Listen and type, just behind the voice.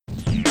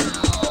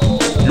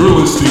You're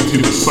listening to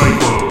The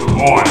Cyclone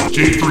on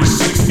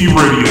J360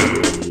 Radio.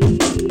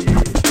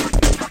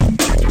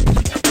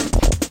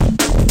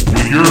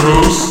 With your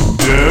hosts,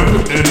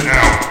 Dev and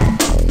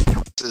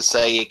Alan. This is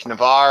Sayek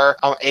Navar,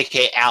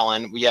 aka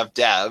Alan. We have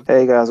Dev.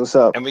 Hey guys, what's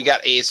up? And we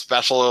got a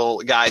special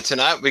guy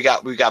tonight. We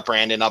got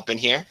Brandon up in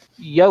here.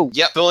 Yo.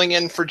 Yep, filling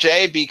in for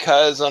Jay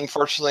because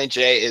unfortunately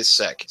Jay is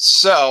sick.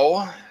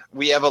 So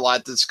we have a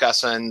lot to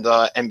discuss in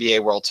the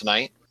NBA world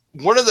tonight.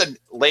 One of the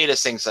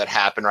latest things that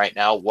happened right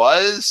now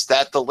was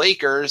that the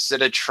Lakers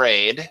did a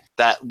trade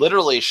that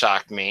literally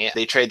shocked me.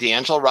 They traded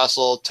D'Angelo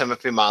Russell,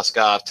 Timothy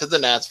Mozgov to the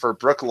Nets for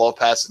Brook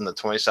Lopez in the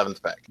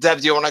 27th pick.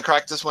 Dev, do you want to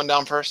crack this one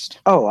down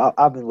first? Oh,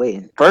 I've been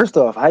waiting. First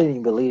off, I didn't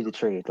even believe the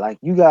trade. Like,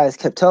 you guys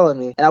kept telling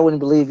me, and I wouldn't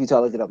believe you till I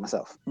looked it up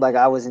myself. Like,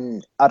 I was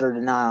in utter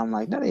denial. I'm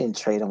like, no, they didn't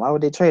trade him. Why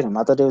would they trade him?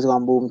 I thought they was going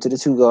to move him to the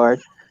 2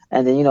 guard.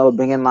 And then,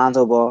 bring in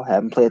Lonzo Ball,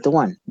 have him play at the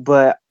 1.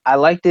 But I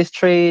like this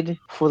trade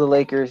for the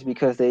Lakers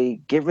because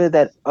they get rid of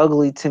that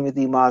ugly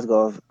Timothy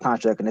Mozgov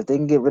contract. And if they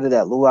can get rid of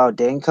that Luol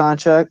Deng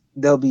contract,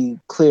 they'll be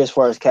clear as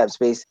far as cap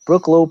space.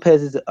 Brook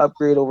Lopez is an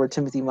upgrade over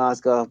Timothy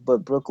Mozgov,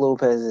 but Brook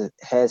Lopez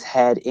has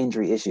had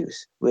injury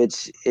issues,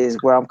 which is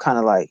where I'm kind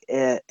of like,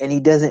 and he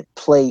doesn't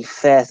play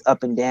fast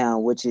up and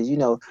down, which is,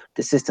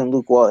 the system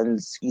Luke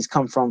Walton's, he's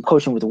come from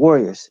coaching with the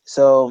Warriors.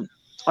 So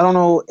I don't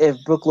know if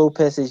Brook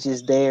Lopez is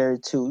just there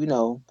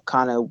to,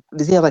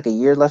 does he have like a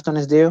year left on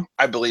his deal?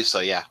 I believe so,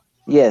 yeah.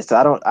 Yeah,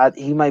 so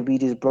he might be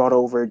just brought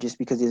over just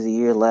because there's a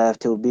year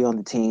left. He'll be on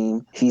the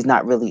team. He's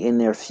not really in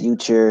their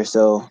future,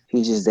 so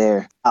he's just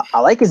there. I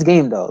like his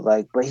game though,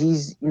 but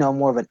he's,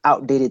 more of an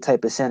outdated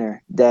type of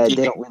center that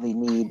they don't really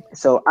need.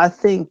 So I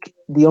think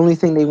the only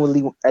thing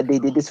they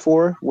did this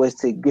for was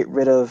to get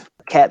rid of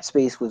cap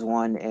space was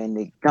one, and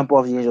they jump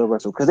off D'Angelo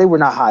Russell because they were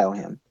not high on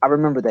him. I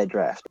remember that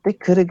draft. They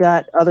could have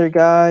got other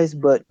guys,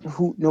 but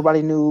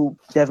nobody knew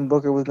Devin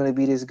Booker was going to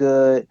be this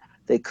good.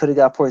 They could have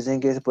got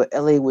Porzingis, but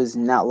LA was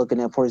not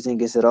looking at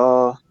Porzingis at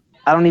all.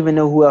 I don't even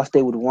know who else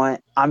they would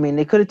want. I mean,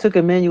 they could have took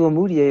Emmanuel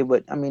Mudiay,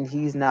 but,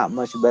 he's not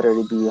much better,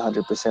 to be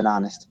 100%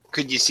 honest.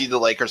 Could you see the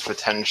Lakers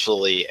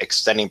potentially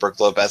extending Brook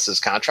Lopez's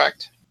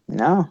contract?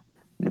 No,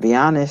 to be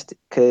honest,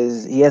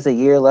 because he has a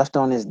year left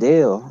on his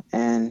deal,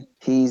 and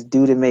he's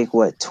due to make,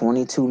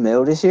 $22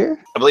 million this year?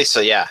 I believe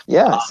so, yeah.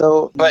 Yeah,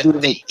 But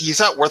he's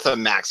not worth a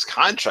max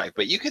contract,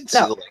 but you could see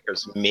the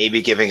Lakers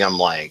maybe giving him,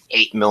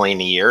 $8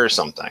 million a year or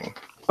something.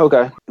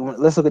 Okay,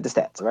 let's look at the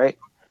stats, right?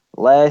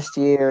 Last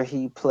year,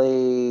 he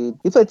played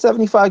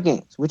 75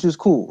 games, which was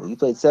cool. He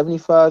played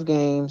 75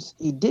 games.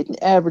 He didn't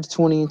average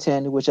 20 and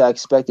 10, which I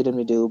expected him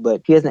to do,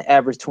 but he hasn't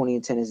averaged 20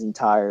 and 10 his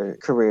entire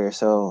career.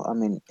 So,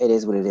 it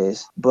is what it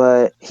is.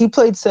 But he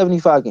played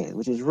 75 games,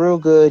 which is real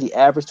good. He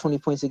averaged 20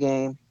 points a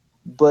game,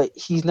 but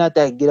he's not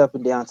that get up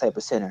and down type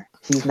of center.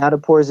 He's not a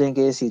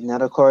Porzingis. He's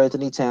not a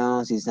Karl-Anthony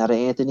Towns. He's not an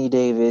Anthony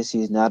Davis.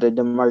 He's not a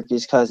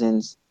DeMarcus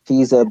Cousins.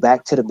 He's a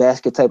back to the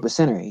basket type of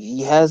center.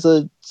 He has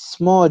a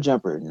small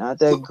jumper, not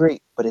that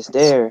great, but it's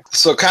there.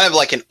 So kind of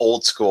like an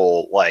old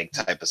school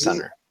type of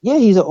center. Yeah,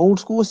 he's an old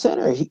school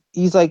center.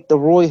 He's like the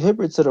Roy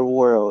Hibbert of the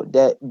world,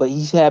 but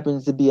he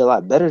happens to be a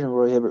lot better than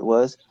Roy Hibbert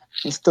was.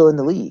 He's still in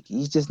the league.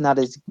 He's just not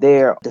as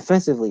there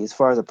defensively as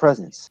far as a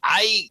presence.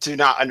 I do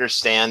not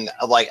understand.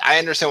 I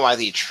understand why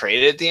they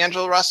traded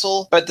D'Angelo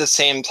Russell, but at the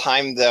same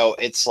time, though,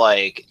 it's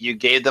you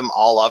gave them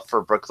all up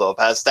for Brook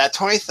Lopez. That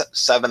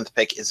 27th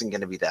pick isn't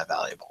going to be that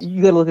valuable.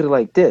 You got to look at it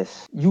like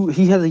this.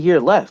 He has a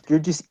year left. You're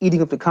just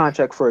eating up the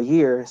contract for a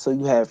year, so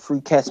you have free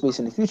cap space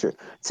in the future.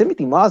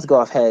 Timothy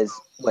Mozgov has,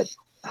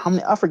 how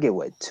many? I forget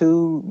what,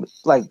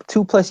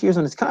 2+ years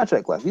on his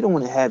contract left. You don't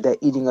want to have that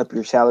eating up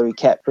your salary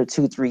cap for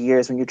 2-3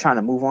 years when you're trying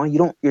to move on.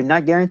 You're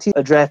not guaranteed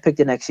a draft pick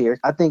the next year.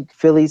 I think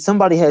Philly,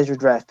 somebody has your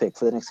draft pick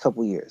for the next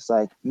couple of years.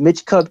 Like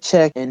Mitch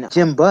Kupchak and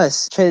Jim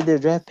Buss traded their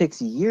draft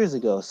picks years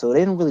ago, so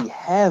they don't really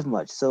have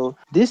much. So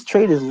this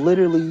trade is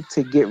literally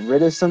to get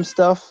rid of some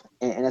stuff.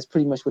 And that's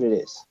pretty much what it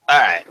is. All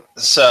right.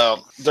 So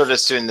they're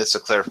just doing this to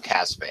clear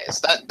cap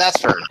space. That's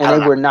fair.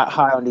 And they were not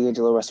high on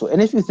D'Angelo Russell.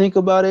 And if you think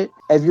about it,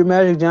 if you're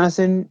Magic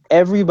Johnson,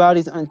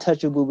 everybody's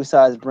untouchable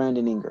besides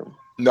Brandon Ingram.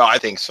 No, I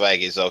think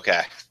Swaggy's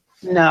okay.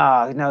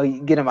 No,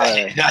 get him out of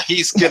there. No,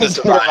 he's going to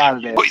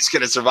survive. He's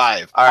going to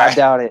survive. All right. I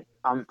doubt it.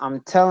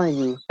 I'm telling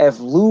you, if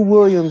Lou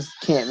Williams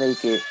can't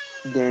make it,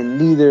 then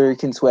neither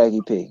can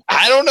Swaggy P.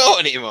 I don't know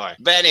anymore.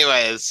 But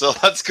anyways, so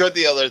let's go to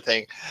the other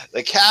thing.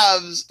 The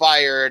Cavs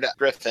fired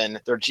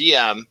Griffin, their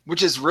GM,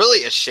 which is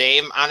really a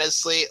shame,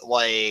 honestly.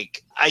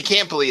 I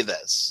can't believe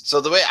this. So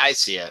the way I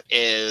see it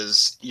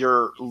is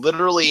you're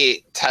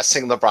literally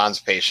testing LeBron's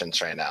patience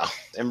right now.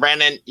 And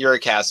Brandon, you're a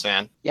Cavs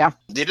fan. Yeah.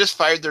 They just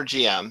fired their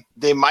GM.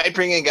 They might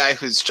bring a guy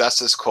who's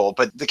just as cool,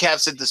 but the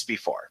Cavs did this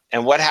before.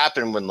 And what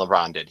happened when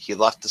LeBron did? He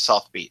left the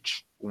South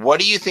Beach.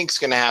 What do you think is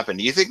going to happen?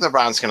 Do you think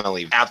LeBron's going to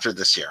leave after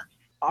this year?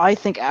 I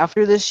think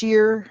after this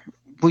year,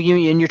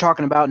 and you're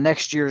talking about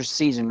next year's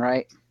season,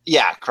 right?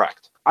 Yeah,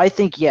 correct. I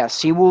think, yes,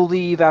 he will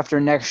leave after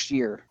next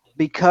year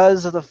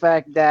because of the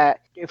fact that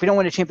if we don't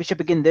win a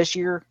championship again this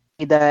year,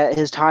 that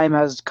his time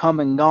has come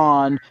and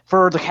gone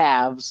for the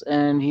Cavs,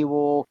 and he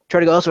will try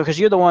to go elsewhere. Because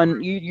you're the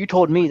one you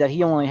told me that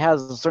he only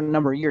has a certain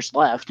number of years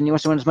left, and he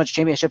wants to win as much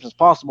championships as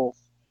possible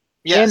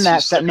in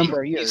that set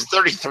number of years. He's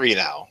 33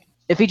 now.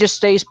 If he just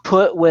stays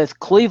put with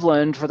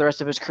Cleveland for the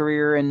rest of his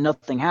career and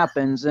nothing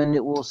happens, then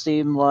it will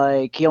seem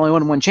like he only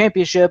won one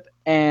championship,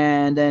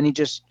 and then he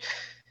just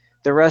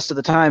the rest of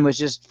the time was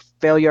just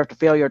failure after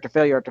failure after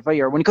failure after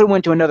failure. When he could have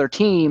went to another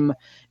team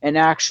and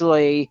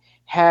actually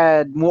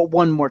had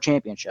won more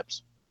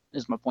championships,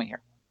 is my point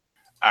here.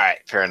 All right,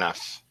 fair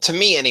enough. To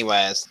me,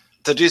 anyways,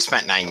 the dude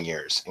spent 9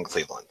 years in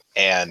Cleveland,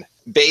 and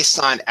based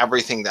on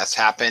everything that's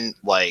happened,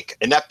 like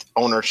inept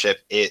ownership,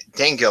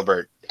 Dan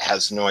Gilbert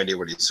has no idea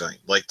what he's doing.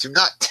 Like, do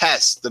not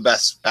test the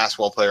best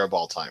basketball player of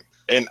all time.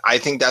 And I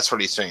think that's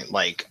what he's doing.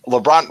 Like,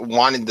 LeBron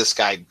wanted this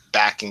guy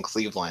back in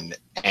Cleveland,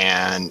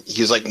 and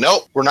he was like,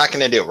 nope, we're not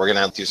going to do it. We're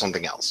going to do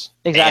something else.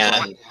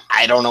 Exactly. And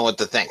I don't know what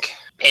to think.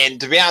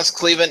 And to be honest,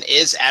 Cleveland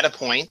is at a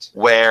point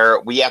where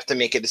we have to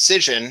make a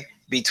decision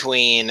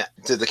between,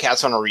 do the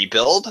Cats want to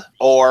rebuild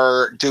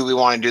or do we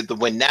want to do the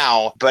win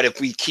now? But if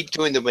we keep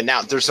doing the win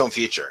now, there's no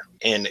future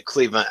in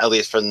Cleveland, at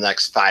least for the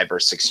next 5 or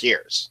 6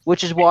 years.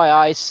 Which is why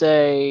I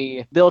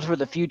say build for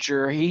the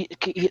future.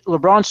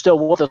 LeBron's still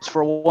with us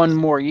for one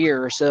more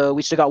year, so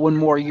we still got one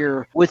more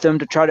year with him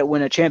to try to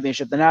win a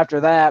championship. Then after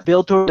that,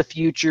 build toward the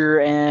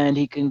future, and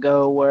he can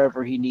go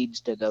wherever he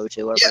needs to go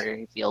to, wherever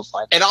he feels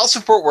like. And I'll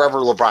support wherever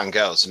LeBron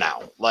goes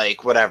now.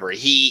 Like, whatever.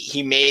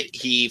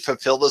 He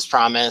fulfilled his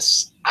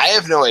promise. I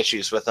have no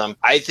issues with him.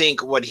 I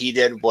think what he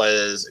did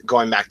was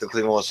going back to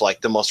Cleveland was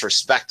like the most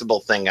respectable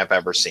thing I've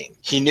ever seen.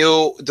 He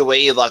knew the way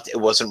he left, it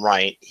wasn't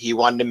right. He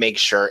wanted to make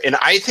sure. And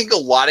I think a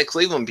lot of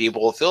Cleveland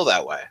people will feel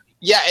that way.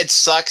 Yeah, it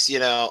sucks. You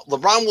know,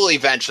 LeBron will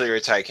eventually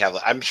retire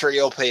Cavalier. I'm sure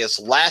he'll play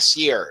his last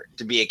year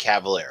to be a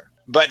Cavalier.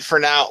 But for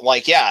now,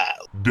 like, yeah.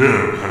 Dev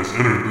has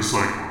entered the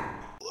cycle.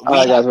 All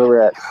right, guys, where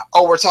we're at.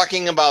 Oh, we're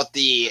talking about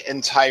the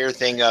entire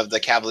thing of the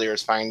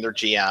Cavaliers firing their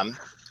GM.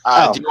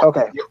 Okay.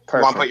 You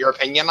want to put your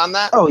opinion on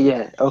that? Oh,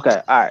 yeah.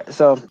 Okay. All right.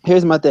 So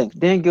here's my thing.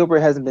 Dan Gilbert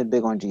hasn't been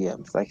big on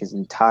GMs, like his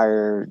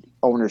entire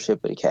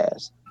ownership of the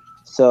Cavs.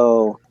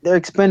 So they're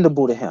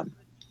expendable to him.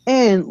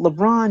 And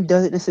LeBron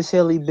doesn't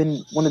necessarily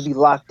want to be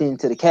locked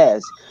into the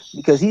Cavs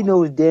because he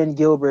knows Dan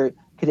Gilbert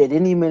could at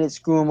any minute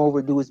screw him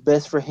over, do what's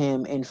best for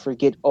him, and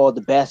forget all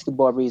the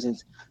basketball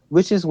reasons,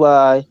 which is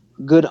why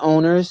good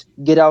owners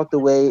get out the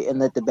way and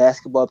let the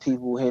basketball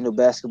people handle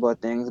basketball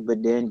things,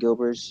 but Dan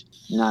Gilbert's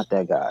not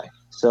that guy.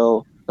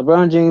 So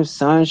LeBron James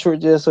signed short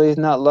just so he's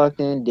not locked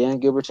in. Dan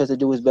Gilbert tries to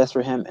do his best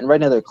for him. And right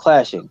now they're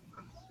clashing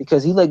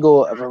because he let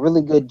go of a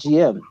really good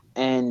GM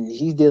and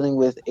he's dealing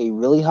with a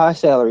really high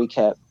salary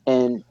cap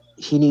and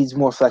he needs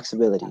more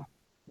flexibility.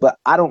 But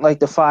I don't like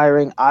the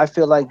firing. I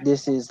feel like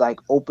this is like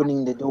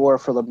opening the door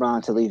for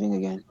LeBron to leaving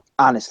again.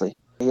 Honestly,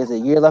 he has a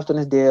year left on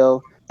his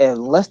deal.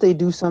 Unless they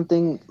do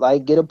something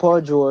like get a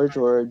Paul George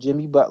or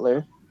Jimmy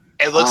Butler.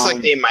 It looks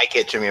like they might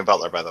get Jimmy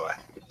Butler, by the way.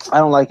 I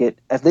don't like it.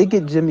 If they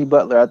get Jimmy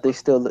Butler, I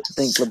still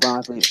think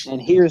LeBron's leaving.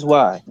 And here's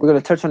why. We're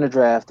going to touch on the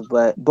draft,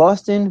 but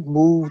Boston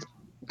moved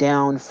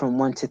down from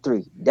 1 to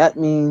 3. That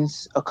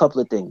means a couple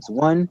of things.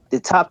 One, the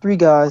top 3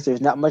 guys,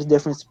 there's not much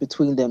difference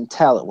between them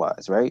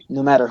talent-wise, right?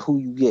 No matter who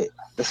you get,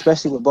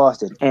 especially with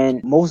Boston.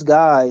 And most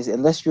guys,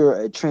 unless you're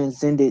a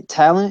transcendent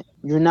talent,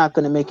 you're not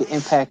going to make an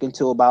impact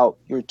until about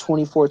you're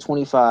 24,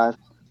 25,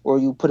 or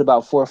you put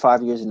about 4 or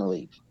 5 years in the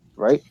league,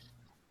 right?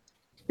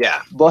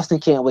 Yeah. Boston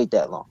can't wait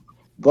that long.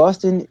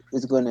 Boston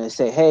is going to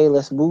say, hey,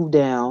 let's move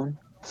down.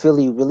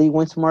 Philly really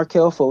wants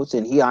Markelle Fultz,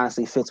 and he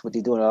honestly fits what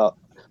they're doing.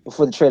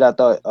 Before the trade, I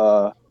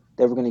thought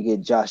they were going to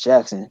get Josh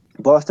Jackson.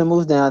 Boston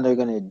moves down. They're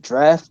going to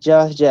draft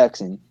Josh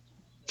Jackson,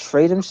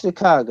 trade him to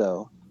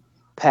Chicago,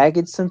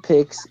 package some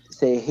picks,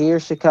 say, here,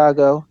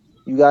 Chicago,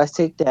 you guys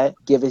take that,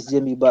 give us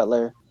Jimmy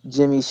Butler.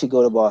 Jimmy should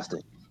go to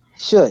Boston.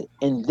 Should.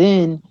 And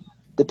then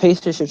the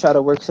Pacers should try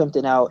to work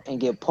something out and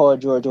get Paul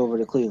George over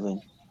to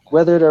Cleveland,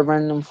 whether they're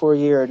running him for a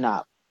year or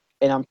not.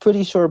 And I'm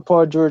pretty sure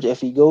Paul George,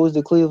 if he goes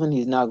to Cleveland,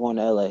 he's not going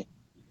to L.A.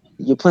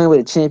 You're playing with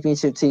a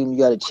championship team, you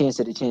got a chance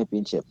at a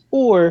championship.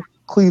 Or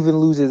Cleveland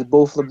loses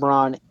both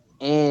LeBron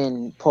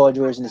and Paul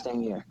George in the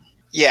same year.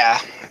 Yeah.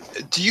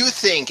 Do you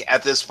think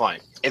at this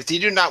point, if they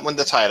do not win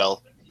the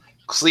title,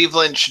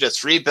 Cleveland should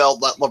just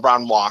rebuild, let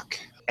LeBron walk,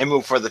 and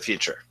move for the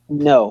future?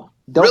 No.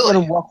 Don't Really?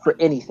 let him walk for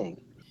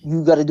anything.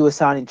 You got to do a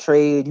signing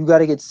trade. You got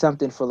to get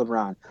something for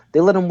LeBron.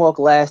 They let him walk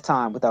last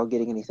time without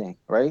getting anything,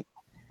 right?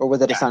 Or was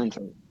that a signing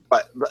trade?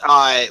 But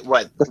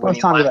what? The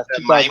first time was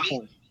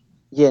 2010.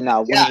 Yeah,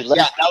 no. Yeah,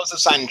 that was a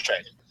signing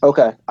trade.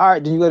 Okay. All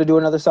right, then you got to do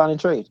another signing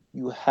trade.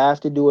 You have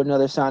to do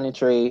another signing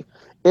trade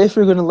if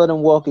you're going to let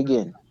him walk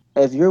again.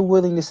 If you're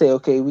willing to say,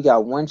 okay, we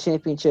got one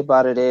championship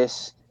out of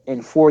this.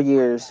 In 4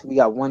 years, we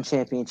got one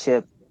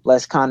championship.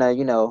 Let's kind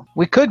of,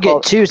 We could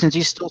get 2 since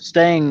he's still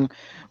staying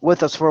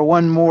with us for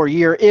one more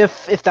year,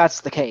 if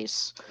that's the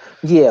case.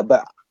 Yeah,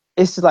 but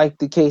it's like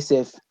the case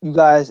if you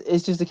guys,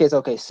 it's just the case,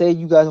 okay, say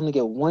you guys only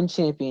get one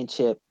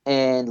championship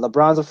and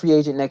LeBron's a free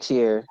agent next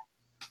year.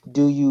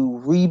 Do you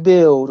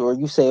rebuild or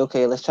you say,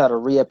 okay, let's try to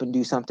re-up and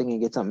do something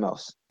and get something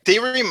else? They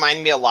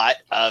remind me a lot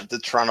of the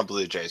Toronto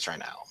Blue Jays right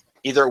now.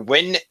 Either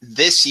win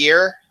this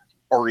year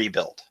or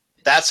rebuild.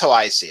 That's how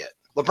I see it.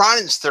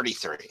 LeBron is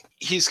 33.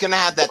 He's going to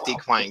have that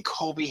decline.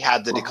 Kobe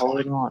had the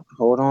decline.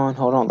 Hold on.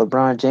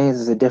 LeBron James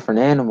is a different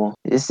animal.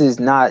 This is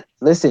not.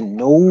 Listen,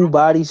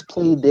 nobody's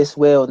played this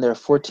well in their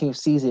 14th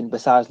season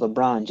besides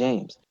LeBron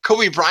James.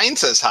 Kobe Bryant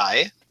says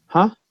hi.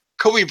 Huh?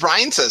 Kobe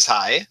Bryant says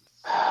hi.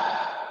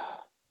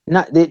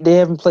 Not they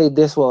haven't played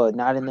this well,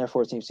 not in their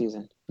 14th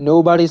season.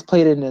 Nobody's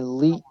played at an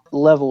elite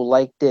level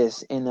like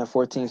this in their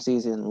 14th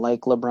season,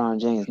 like LeBron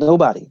James.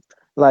 Nobody.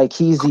 Like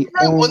he's the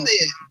only.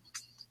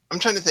 I'm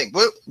trying to think.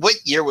 What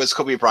year was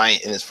Kobe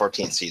Bryant in his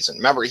 14th season?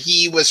 Remember,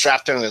 he was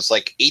drafted when he was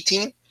like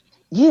 18?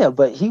 Yeah,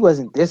 but he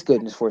wasn't this good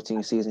in his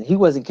 14th season. He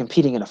wasn't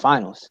competing in the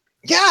finals.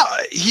 Yeah,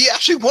 he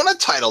actually won a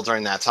title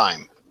during that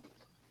time.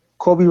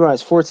 Kobe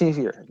Bryant's 14th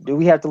year. Do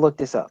we have to look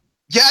this up?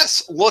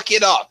 Yes, look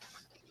it up.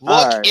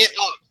 Look it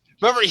up.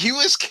 Remember, he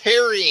was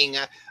carrying,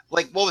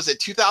 like, what was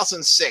it,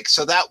 2006.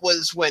 So that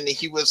was when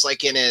he was,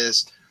 like, in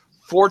his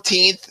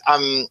 14th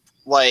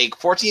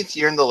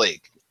year in the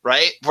league.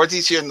 Right?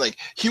 14th year in the league.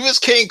 He was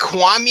carrying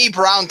Kwame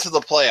Brown to the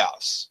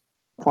playoffs.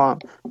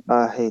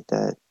 I hate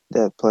that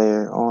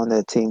player on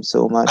that team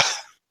so much.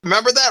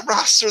 Remember that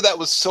roster that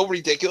was so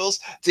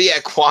ridiculous? They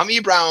had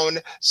Kwame Brown,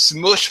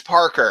 Smush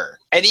Parker,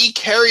 and he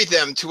carried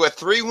them to a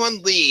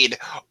 3-1 lead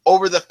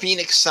over the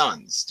Phoenix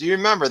Suns. Do you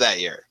remember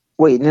that year?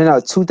 Wait, no.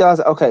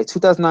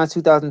 2009,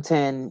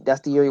 2010,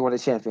 that's the year he won the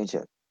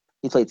championship.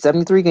 He played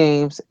 73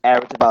 games,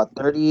 averaged about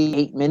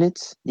 38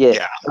 minutes.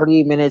 Yeah,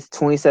 38 minutes,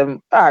 27.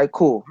 All right,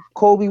 cool.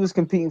 Kobe was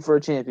competing for a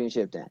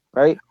championship then,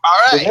 right? All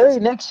right. The very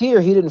next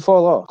year, he didn't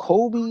fall off.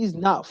 Kobe's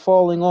not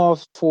falling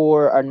off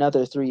for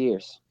another 3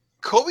 years.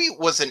 Kobe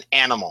was an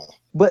animal.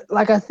 But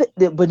like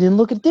but then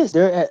look at this.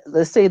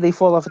 Let's say they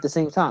fall off at the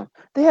same time.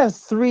 They have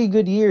 3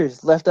 good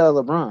years left out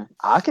of LeBron.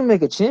 I can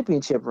make a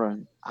championship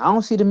run. I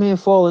don't see the man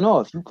falling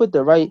off. You put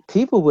the right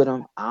people with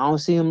him, I don't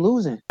see him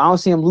losing. I don't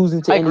see him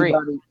losing to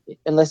anybody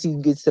unless he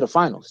gets to the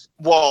finals.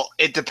 Well,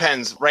 it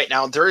depends. Right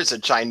now, there is a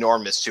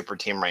ginormous super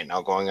team right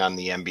now going on in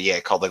the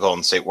NBA called the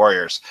Golden State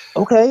Warriors.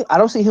 Okay, I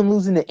don't see him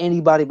losing to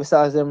anybody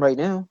besides them right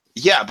now.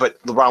 Yeah,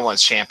 but LeBron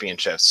wants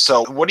championships.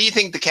 So what do you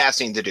think the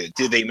Cavs need to do?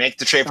 Do they make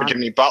the trade for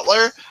Jimmy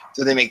Butler?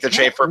 Do they make the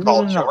trade for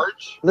Paul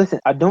George? Listen,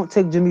 I don't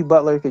take Jimmy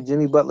Butler because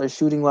Jimmy Butler,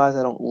 shooting-wise,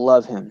 I don't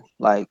love him.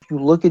 Like, if you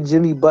look at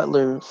Jimmy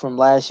Butler from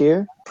last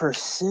year,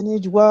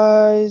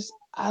 percentage-wise,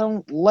 I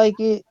don't like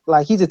it.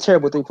 Like, he's a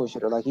terrible three-point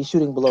shooter. Like, he's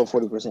shooting below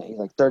 40%. He's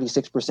like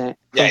 36%.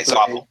 Yeah, he's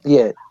awful.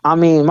 Yeah. I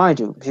mean, mind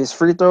you, his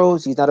free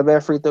throws, he's not a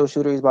bad free throw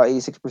shooter. He's about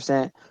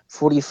 86%.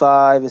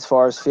 45 as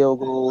far as field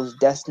goals.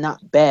 That's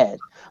not bad.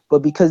 But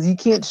because he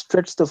can't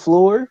stretch the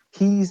floor,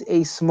 he's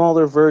a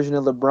smaller version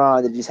of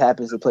LeBron that just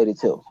happens to play the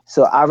two.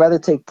 So I'd rather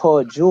take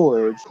Paul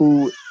George,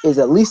 who is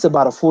at least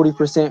about a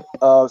 40%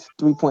 of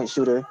three-point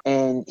shooter,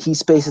 and he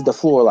spaces the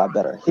floor a lot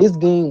better. His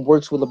game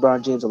works with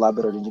LeBron James a lot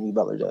better than Jimmy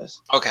Butler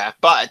does. Okay,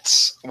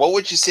 but what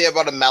would you say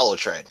about a Melo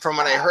trade? From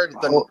what I heard,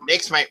 the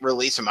Knicks might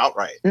release him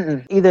outright.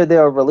 Either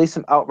they'll release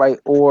him outright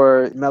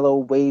or Melo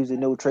waives a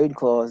no-trade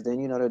clause,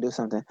 then, they'll do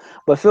something.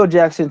 But Phil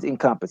Jackson's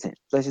incompetent.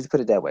 Let's just put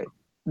it that way.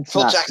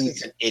 Phil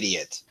Jackson's an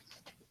idiot.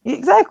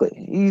 Exactly.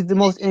 He's the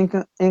most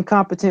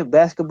incompetent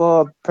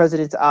basketball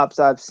president's ops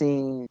I've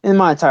seen in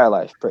my entire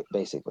life,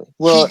 basically.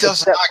 Well, he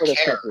does not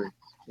care.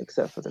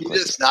 Except for the Clippers.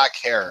 He does not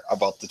care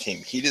about the team.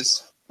 He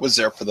just was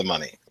there for the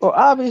money. Well,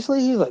 obviously,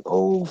 he's like,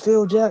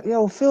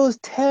 Phil's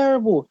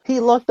terrible.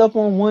 He lucked up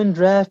on one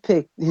draft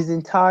pick his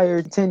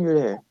entire tenure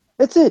there.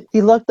 That's it.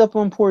 He lucked up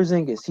on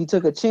Porzingis. He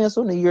took a chance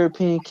on the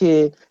European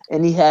kid,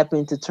 and he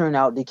happened to turn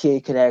out the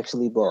kid could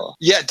actually ball.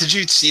 Yeah, did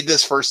you see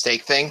this first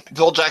take thing?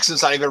 Phil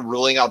Jackson's not even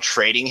ruling out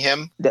trading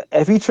him.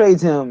 If he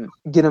trades him,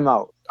 get him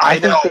out. I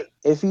know.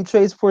 If he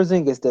trades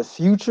Porzingis,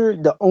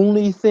 the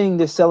only thing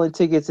they're selling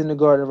tickets in the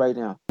Garden right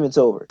now, it's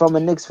over. If I'm a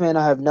Knicks fan,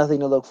 I have nothing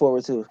to look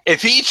forward to.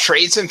 If he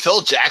trades him,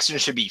 Phil Jackson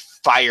should be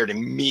fired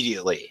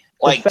immediately.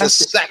 The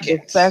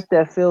second. The fact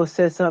that Phil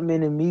said something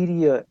in the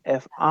media,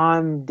 if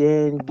I'm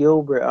Dan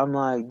Gilbert, I'm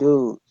like,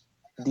 dude,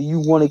 do you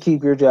want to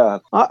keep your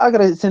job? I got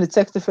to send a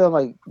text to Phil, I'm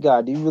like,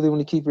 God, do you really want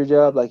to keep your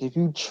job? Like, if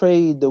you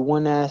trade the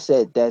one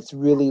asset that's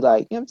really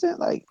like, you know what I'm saying?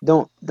 Like,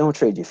 don't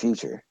trade your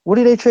future. What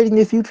are they trading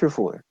their future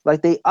for?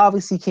 Like, they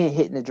obviously can't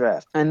hit in the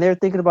draft. And they're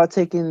thinking about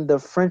taking the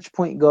French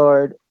point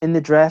guard in the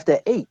draft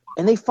at 8.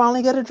 And they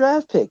finally got a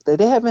draft pick. Like,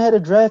 they haven't had a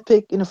draft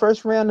pick in the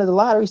first round of the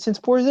lottery since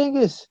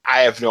Porzingis. I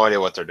have no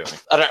idea what they're doing.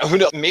 I don't know. Who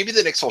knows? Maybe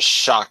the Knicks will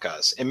shock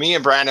us, and me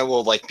and Brandon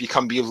will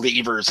become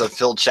believers of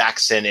Phil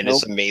Jackson and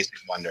his amazing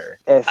wonder.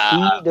 If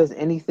he does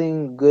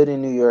anything good in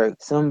New York,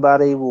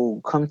 somebody will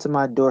come to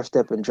my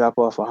doorstep and drop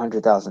off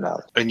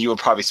 $100,000. And you will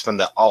probably spend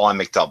that all on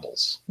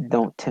McDoubles.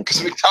 Don't tempt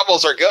me. Because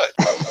McDoubles are good.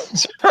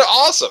 They're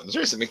awesome.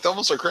 Seriously,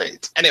 McDoubles are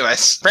great.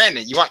 Anyways,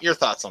 Brandon, you want your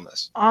thoughts on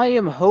this? I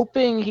am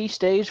hoping he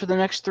stays for the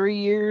next 3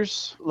 years.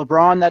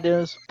 LeBron, that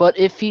is. But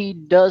if he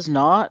does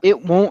not,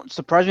 it won't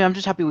surprise me. I'm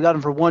just happy we got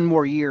him for one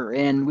more year,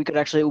 and we could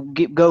actually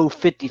go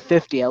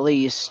 50-50 at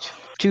least.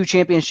 2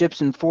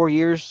 championships in 4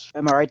 years.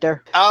 Am I right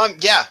there?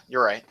 Yeah,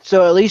 you're right.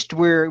 So at least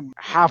we're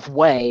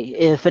halfway.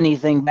 If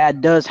anything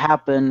bad does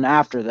happen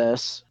after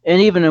this,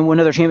 and even when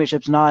another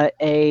championship's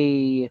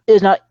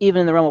is not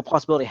even in the realm of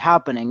possibility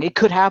happening. It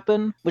could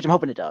happen, which I'm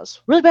hoping it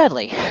does, really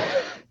badly.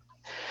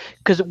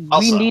 Because we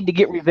Also- need to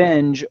get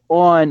revenge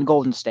on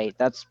Golden State.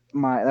 That's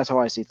how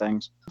I see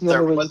things. The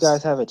only way you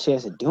guys have a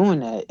chance of doing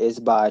that is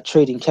by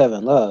trading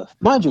Kevin Love.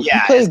 Mind you,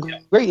 Yeah, he played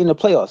it's- great in the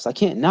playoffs. I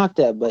can't knock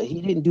that, but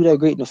he didn't do that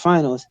great in the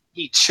finals.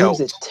 He It was choked.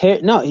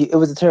 it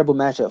was a terrible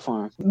matchup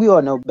for him. We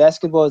all know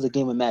basketball is a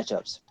game of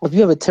matchups. If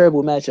you have a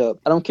terrible matchup,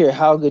 I don't care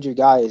how good your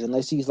guy is,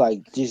 unless he's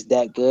like just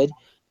that good.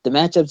 The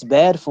matchup's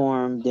bad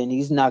for him, then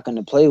he's not going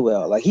to play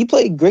well. Like, he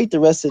played great the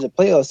rest of the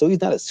playoffs, so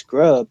he's not a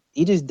scrub.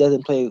 He just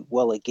doesn't play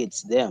well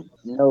against them.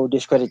 No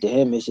discredit to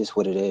him. It's just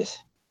what it is.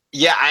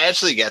 Yeah, I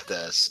actually get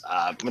this.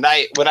 When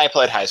I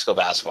played high school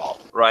basketball,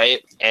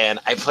 right, and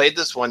I played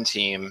this one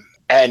team,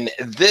 and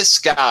this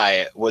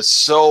guy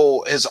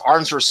his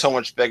arms were so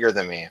much bigger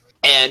than me,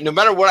 and no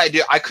matter what I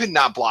do, I could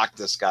not block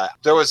this guy.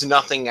 There was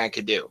nothing I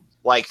could do.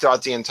 Like,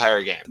 throughout the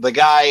entire game, the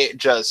guy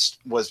just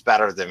was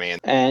better than me.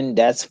 And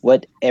that's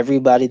what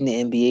everybody in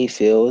the NBA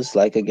feels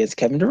like against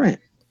Kevin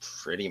Durant.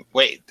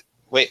 Wait,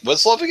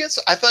 was Love against?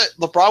 I thought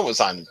LeBron was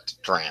on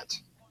Durant.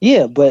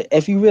 Yeah, but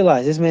if you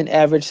realize this man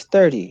averaged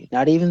 30,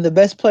 not even the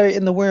best player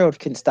in the world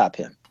can stop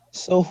him.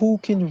 So who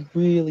can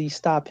really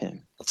stop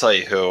him? I'll tell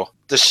you who.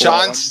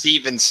 Deshaun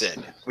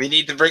Stevenson. We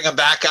need to bring him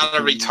back out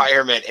of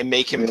retirement and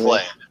make him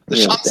play.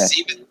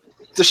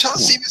 Deshaun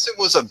Stevenson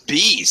was a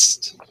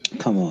beast.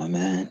 Come on,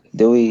 man.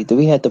 Do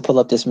we have to pull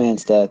up this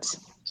man's stats?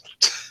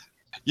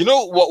 You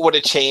know what would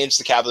have changed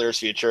the Cavaliers'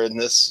 future in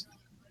this?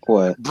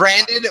 What?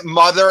 Brandon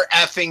Mother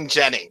effing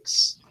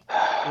Jennings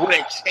would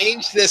have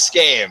changed this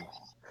game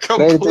Ladies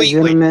and completely.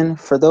 gentlemen,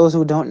 for those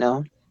who don't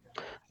know,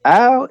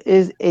 Al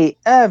is a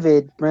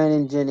avid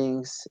Brandon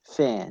Jennings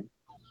fan.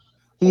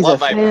 He's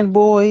Love a my-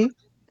 fanboy.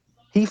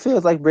 He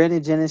feels like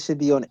Brandon Jennings should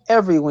be on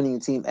every winning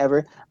team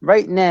ever.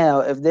 Right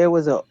now, if there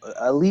was a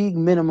league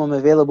minimum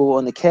available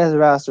on the Cavs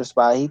roster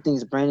spot, he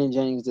thinks Brandon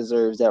Jennings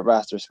deserves that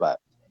roster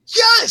spot.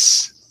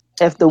 Yes!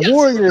 If the Yes,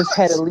 Warriors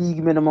he had does. a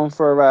league minimum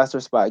for a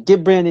roster spot,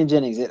 get Brandon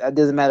Jennings. It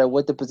doesn't matter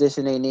what the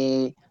position they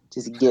need,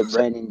 just get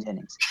Brandon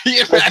Jennings. Can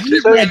you If imagine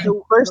you Brandon- had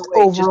the first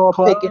wait, just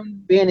overall pick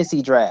clone? in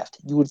fantasy draft,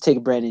 you would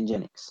take Brandon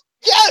Jennings.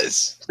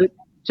 Yes!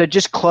 So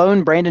just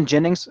clone Brandon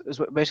Jennings is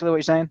basically what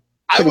you're saying?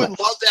 I Pretty would much.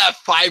 love to have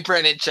 5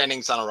 Brandon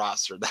Jennings on a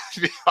roster.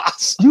 That'd be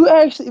awesome. You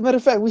actually, matter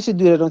of fact, we should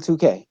do that on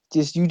 2K.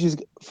 Just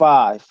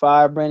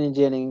five Brandon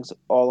Jennings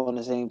all on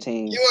the same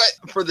team. You know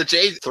what? For the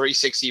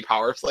J360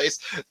 power plays,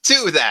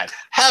 do that.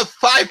 Have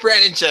 5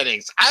 Brandon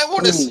Jennings. I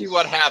want to Please. see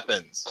what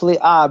happens.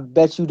 I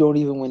bet you don't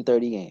even win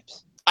 30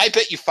 games. I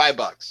bet you $5.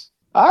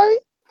 All right,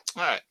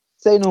 All right.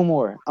 say no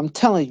more. I'm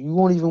telling you, you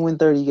won't even win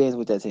 30 games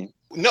with that team.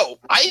 No,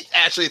 I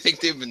actually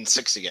think they've been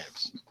 60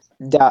 games.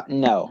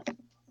 No.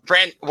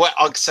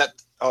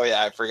 Except, oh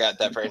yeah, I forgot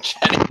that Brandon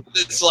Jennings.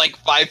 It's like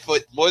 5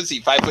 foot. What is he?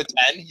 5'10"?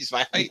 He's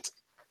my height.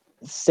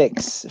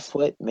 6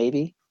 foot,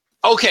 maybe.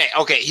 Okay.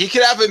 He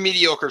could have a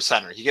mediocre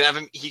center. He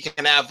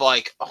can have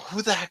like,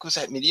 who the heck was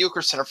that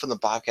mediocre center from the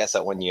Bobcats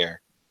that one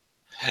year?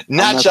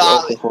 Not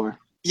John.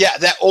 Yeah,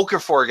 that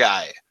Okafor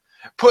guy.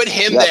 Put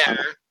him Yep.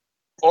 there.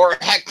 Or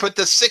heck, put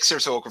the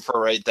Sixers Okafor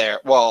right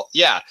there. Well,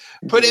 yeah.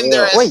 Put him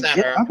there as Wait,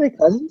 center. aren't they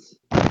cousins?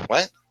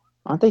 What?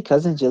 Aren't they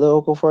cousins,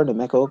 Jaleel Okafor and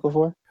Emeka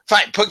Okafor?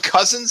 Fine, put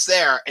Cousins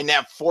there and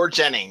have 4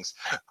 Jennings.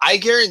 I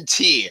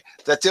guarantee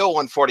that they'll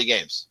win 40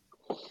 games.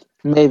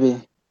 Maybe.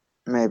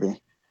 Brandon,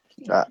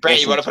 you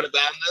want to put a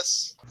bet on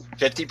this?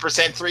 50%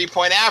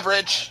 3-point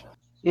average.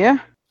 Yeah.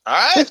 All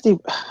right. 50?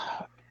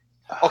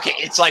 Okay,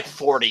 it's like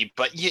 40,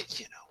 but you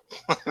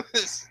know.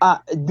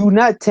 Do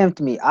not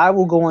tempt me. I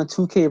will go on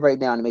 2K right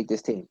now to make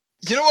this team.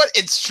 You know what?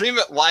 And stream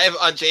it live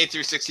on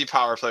J360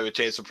 Power Play with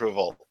Jay's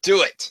approval.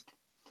 Do it.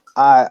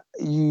 I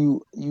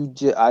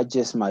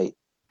just might.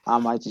 I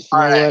might just. You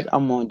know Alright. what?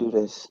 I'm gonna do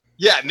this.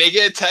 Yeah, make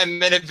it a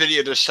 10-minute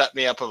video to shut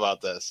me up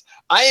about this.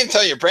 I am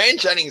telling you, Brandon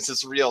Jennings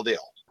is the real deal.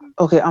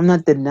 Okay, I'm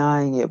not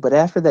denying it, but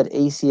after that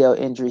ACL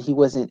injury, he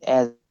wasn't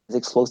as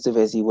explosive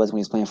as he was when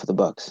he was playing for the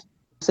Bucks.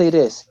 Say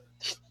this: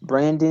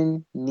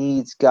 Brandon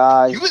needs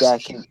guys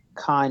that can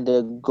kind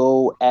of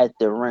go at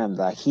the rim.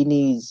 Like he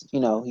needs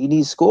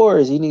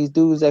scorers. He needs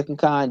dudes that can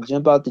kind of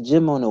jump out the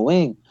gym on the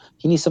wing.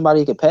 He needs somebody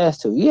he can pass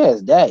to. He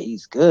has that.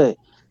 He's good.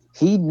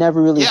 He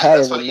never really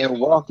had it in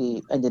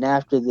Milwaukee, and then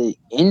after the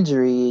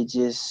injury,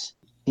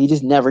 he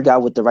just never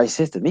got with the right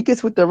system. He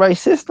gets with the right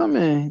system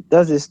and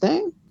does his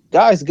thing.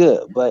 Guy's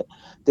good, but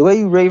the way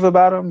you rave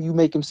about him, you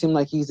make him seem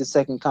like he's the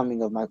second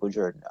coming of Michael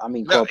Jordan. I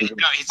mean, No, he's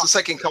the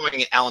second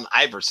coming of Allen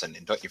Iverson,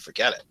 and don't you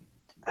forget it.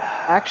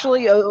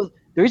 Actually, the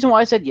reason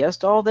why I said yes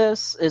to all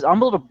this is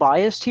I'm a little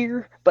biased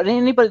here, but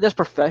anybody that's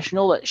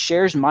professional that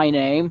shares my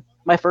name,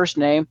 my first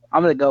name,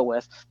 I'm going to go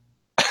with.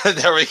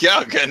 There we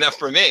go. Good enough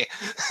for me.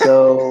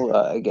 So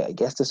I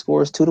guess the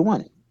score is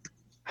 2-1.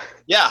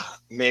 Yeah,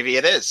 maybe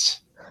it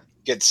is.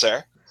 Good,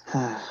 sir.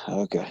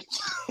 Okay.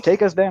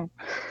 Take us down.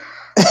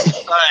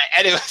 All right.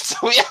 Anyway, so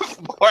we have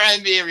more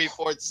NBA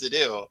reports to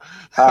do.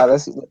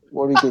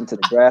 What are we getting to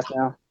the draft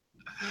now?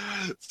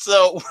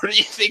 So where do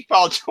you think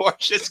Paul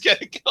George is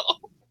gonna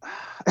go?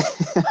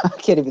 I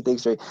can't even think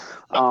straight.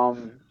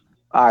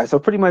 All right, so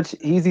pretty much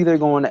he's either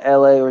going to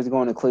LA or he's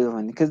going to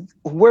Cleveland. Because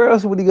where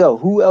else would he go?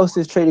 Who else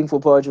is trading for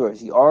Paul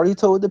George? He already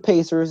told the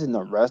Pacers and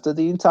the rest of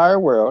the entire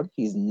world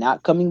he's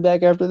not coming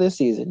back after this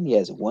season. He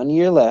has 1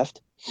 year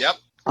left. Yep.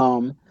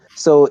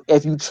 So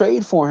if you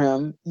trade for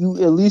him, you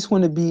at least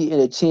want to be in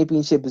a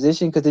championship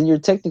position because then you're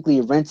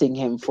technically renting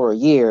him for a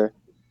year.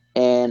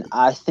 And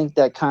I think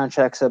that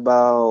contract's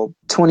about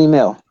 20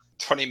 mil.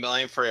 20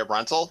 million for a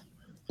rental?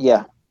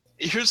 Yeah.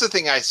 Here's the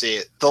thing I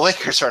see. The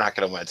Lakers are not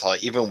going to win until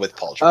even with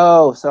Paul George.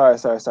 Oh,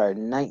 sorry.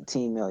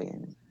 19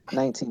 million.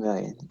 19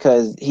 million.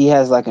 Because he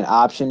has like an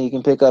option he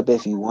can pick up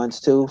if he wants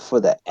to for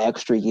the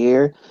extra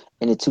year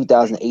in the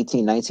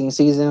 2018-19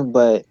 season,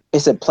 but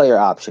it's a player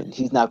option.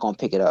 He's not going to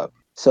pick it up.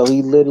 So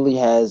he literally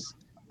has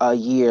a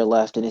year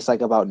left, and it's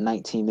like about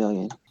 19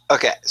 million.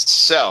 Okay,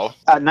 so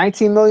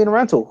 19 million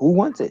rental. Who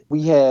wants it?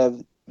 We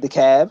have the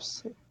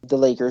Cavs, the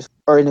Lakers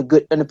are in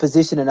a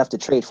position enough to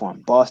trade for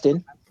him.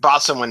 Boston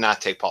would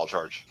not take Paul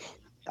George.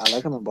 I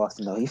like him in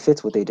Boston though. He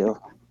fits what they do.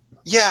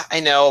 Yeah, I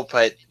know,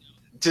 but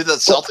do the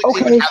Celtics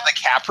even have the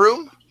cap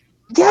room?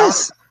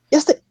 Yes.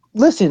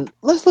 Listen,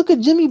 let's look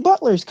at Jimmy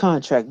Butler's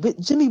contract. But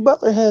Jimmy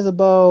Butler has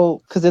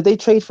because if they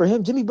trade for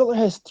him, Jimmy Butler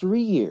has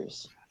 3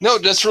 years. No,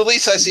 just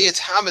release Isaiah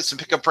Thomas and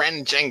pick up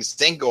Brandon Jennings,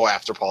 then go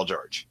after Paul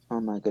George. Oh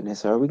my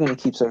goodness. Are we going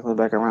to keep circling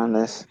back around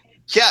this?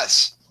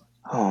 Yes.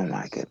 Oh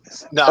my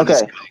goodness. No, I'm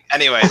just kidding.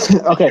 Anyways.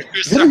 Okay.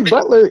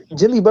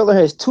 Jimmy Butler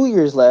has 2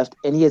 years left,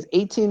 and he has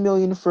 18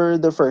 million for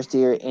the first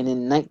year and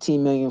then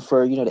 19 million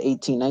for, the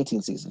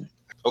 18-19 season.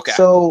 Okay.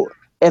 So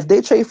if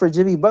they trade for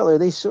Jimmy Butler,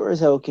 they sure as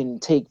hell can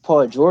take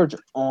Paul George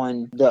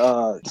on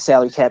the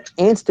salary cap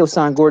and still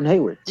sign Gordon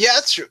Hayward. Yeah,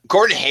 that's true.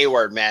 Gordon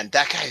Hayward, man,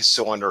 that guy is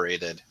so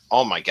underrated.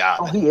 Oh my God.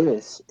 Oh, he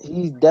is.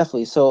 He's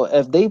definitely. So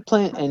if they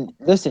plan, and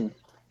listen,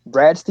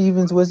 Brad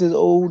Stevens was his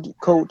old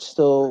coach,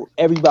 so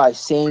everybody's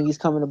saying he's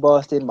coming to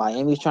Boston.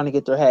 Miami's trying to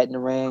get their hat in the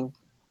ring.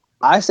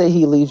 I say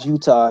he leaves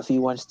Utah if he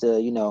wants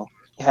to,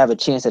 have a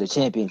chance at a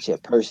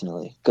championship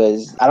personally,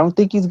 because I don't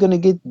think he's going to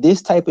get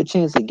this type of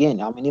chance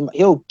again. I mean,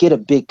 he'll get a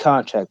big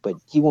contract, but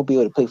he won't be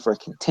able to play for a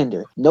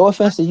contender. No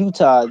offense to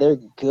Utah. They're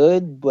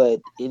good,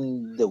 but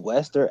in the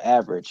West, they're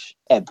average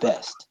at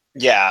best.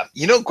 Yeah.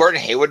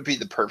 Gordon Hayward would be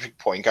the perfect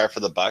point guard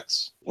for the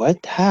Bucks.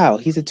 What? How?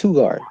 He's a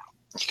 2-guard.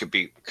 He could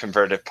be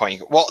converted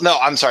point. Well, no,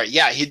 I'm sorry.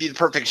 Yeah, he'd be the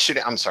perfect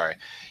shooting. I'm sorry.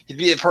 He'd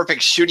be the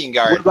perfect shooting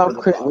guard.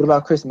 What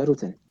about Chris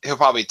Middleton? He'll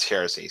probably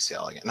tear his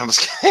ACL again. I'm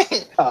just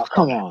kidding. Oh,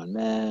 come on,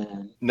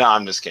 man. No,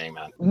 I'm just kidding,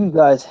 man. You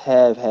guys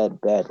have had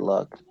bad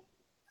luck.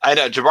 I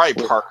know. Jabari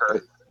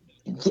Parker.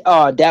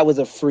 Oh, that was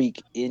a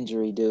freak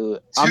injury, dude.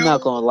 I'm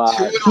not going to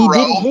lie. He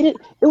didn't hit it.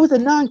 It was a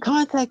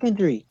non-contact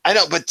injury. I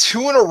know, but 2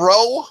 in a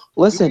row?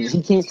 Listen,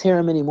 he can't tear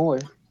him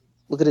anymore.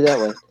 Look at it that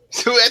way.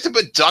 Do we have to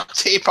put duct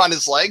tape on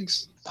his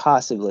legs?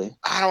 Possibly.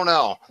 I don't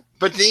know.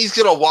 But then he's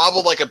going to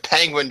wobble like a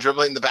penguin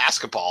dribbling the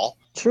basketball.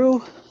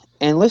 True.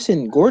 And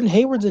listen, Gordon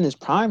Hayward's in his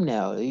prime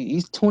now.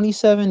 He's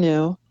 27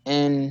 now.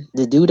 And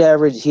the dude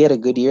he had a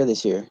good year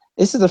this year.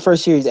 This is the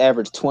first year he's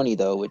averaged 20,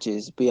 though, which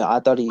is, I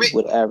thought he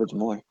would average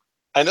more.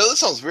 I know this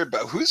sounds weird,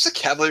 but who's the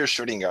Cavaliers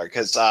shooting guard?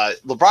 Because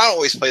LeBron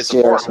always plays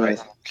the forward, right?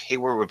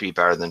 Hayward would be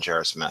better than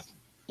J.R. Smith.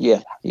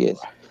 Yeah, he is.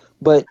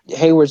 But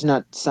Hayward's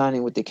not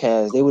signing with the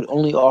Cavs. They would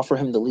only offer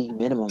him the league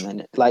minimum.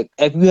 And,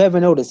 if you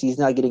haven't noticed, he's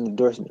not getting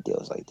endorsement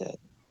deals like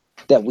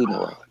that we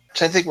know of. I'm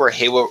trying to think where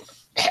Hayward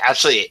 –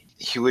 actually,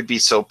 he would be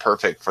so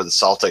perfect for the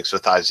Celtics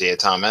with Isaiah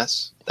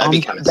Thomas. That'd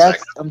be kind of sick.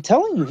 I'm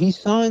telling you, he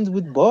signs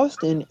with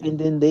Boston, and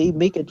then they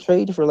make a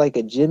trade for, a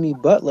Jimmy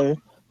Butler,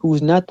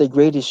 who's not the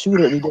greatest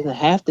shooter. He doesn't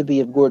have to be.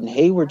 If Gordon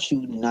Hayward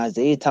shooting and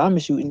Isaiah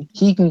Thomas shooting,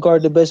 he can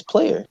guard the best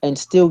player and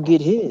still get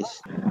his.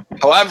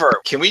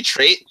 However, can we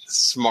trade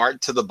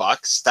Smart to the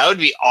Bucks? That would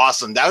be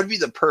awesome. That would be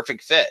the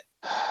perfect fit.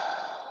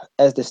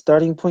 As the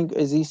starting point,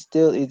 is he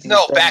still?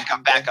 No, back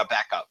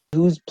up.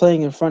 Who's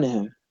playing in front of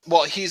him?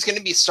 Well, he's going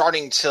to be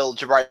starting till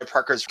Jabari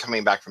Parker's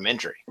coming back from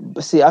injury.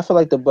 But see, I feel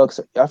like the Bucks.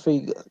 I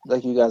feel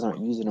like you guys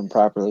aren't using him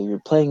properly. You're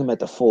playing him at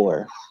the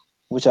 4.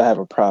 Which I have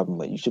a problem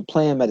with. You should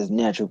play him at his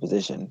natural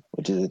position,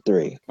 which is a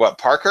 3. What,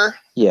 Parker?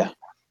 Yeah.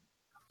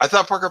 I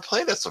thought Parker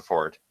played as a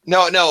forward.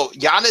 No,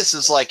 Giannis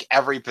is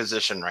every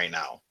position right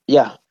now.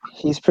 Yeah,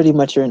 he's pretty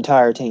much your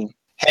entire team.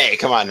 Hey,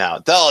 come on now.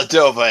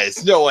 Dellavedova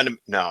is no one.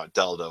 No,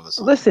 Dellavedova's.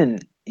 Listen,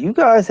 you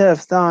guys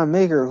have Thon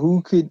Maker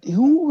who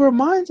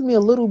reminds me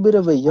a little bit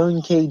of a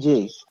young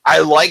KG. I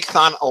like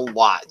Thon a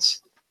lot.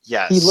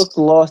 Yes. He looked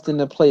lost in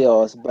the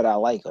playoffs, but I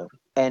like him.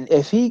 And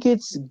if he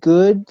gets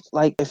good,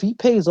 if he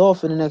pays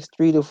off in the next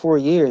 3 to 4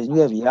 years, and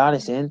you have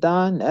Giannis and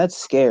Thon, that's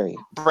scary.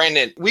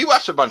 Brandon, we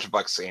watched a bunch of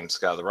Bucks games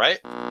together, right?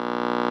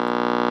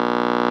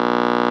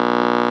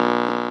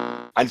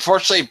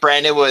 Unfortunately,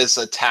 Brandon was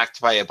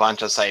attacked by a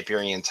bunch of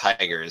Siberian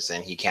tigers,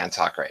 and he can't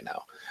talk right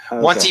now.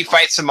 Okay. Once he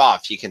fights them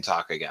off, he can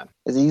talk again.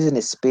 Is he using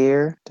his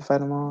spear to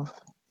fight them off?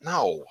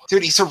 No,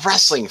 dude, he's a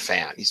wrestling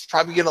fan. He's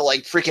probably gonna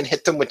like freaking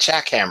hit them with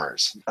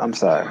jackhammers. I'm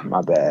sorry,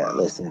 my bad.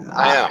 Listen,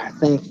 I know. I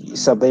think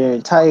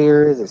Siberian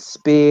Tigers, a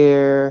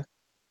spear,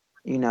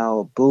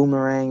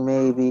 boomerang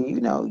maybe,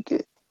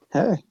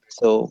 hey.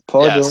 So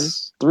Paul Jones,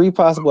 Yes. 3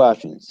 possible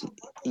options.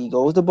 He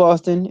goes to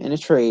Boston in a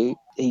trade.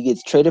 He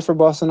gets traded for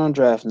Boston on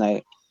draft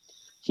night.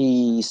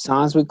 He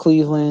signs with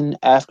Cleveland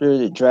after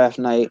the draft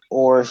night,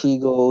 or he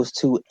goes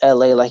to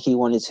LA like he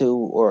wanted to,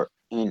 or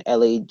in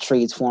LA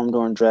trades for him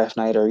during draft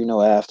night, or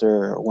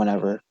after or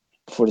whenever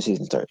before the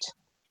season starts.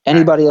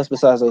 Anybody else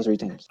besides those 3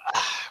 teams?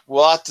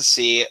 We'll have to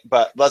see,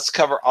 but let's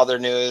cover other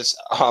news.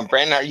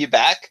 Brandon, are you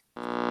back?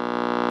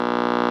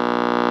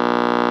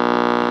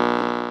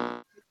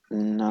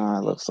 No,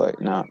 it looks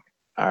like not.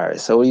 All right,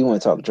 so what do you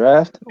want to talk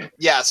draft?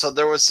 Yeah, so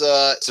there was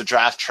a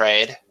draft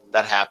trade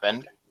that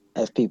happened.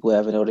 As people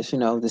haven't noticed,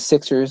 the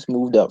Sixers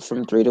moved up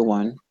from 3 to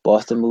 1.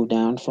 Boston moved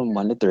down from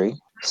 1 to 3.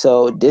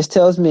 So this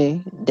tells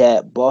me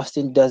that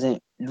Boston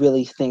doesn't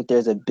really think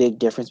there's a big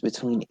difference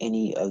between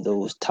any of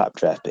those top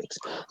draft picks.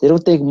 They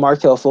don't think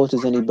Markelle Fultz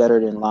is any better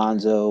than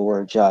Lonzo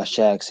or Josh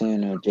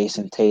Jackson or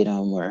Jason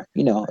Tatum or,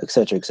 et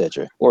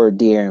cetera, or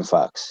De'Aaron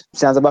Fox.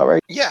 Sounds about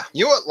right? Yeah.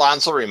 You know what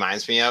Lonzo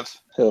reminds me of?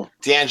 Who?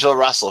 D'Angelo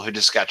Russell, who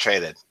just got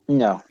traded.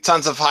 No.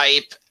 Tons of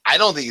hype. I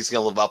don't think he's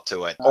going to live up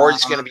to it, or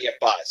he's going to be a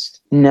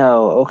bust.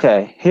 No.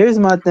 Okay. Here's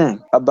my thing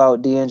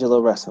about D'Angelo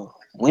Russell.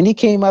 When he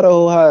came out of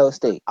Ohio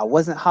State, I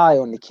wasn't high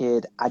on the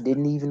kid. I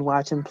didn't even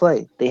watch him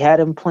play. They had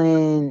him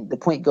playing the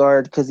point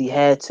guard because he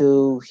had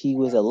to. He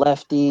was a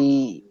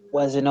lefty,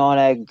 wasn't all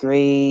that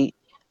great.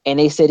 And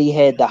they said he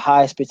had the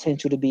highest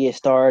potential to be a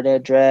star of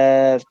that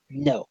draft.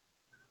 No.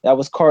 That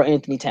was Karl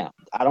Anthony Towns.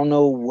 I don't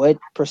know what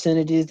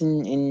percentages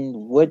and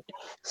what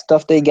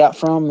stuff they got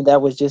from.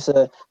 That was just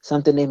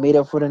something they made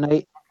up for the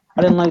night.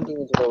 I didn't like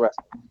D'Angelo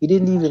Russell. He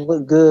didn't even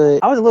look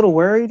good. I was a little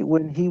worried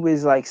when he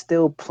was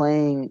still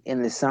playing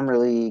in the summer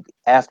league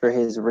after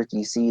his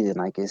rookie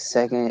season, his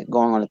second,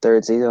 going on the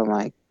third season. I'm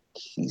like,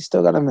 he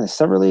still got him in the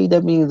summer league.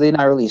 That means they're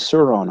not really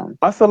sure on him.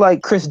 I feel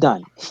like Chris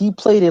Dunn. He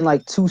played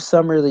in 2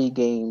 summer league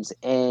games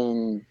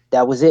and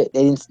that was it.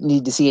 They didn't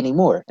need to see any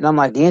more. And I'm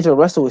like, D'Angelo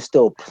Russell was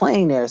still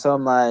playing there. So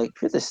I'm like,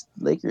 if you're the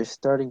Lakers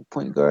starting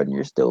point guard and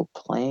you're still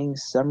playing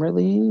summer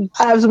league,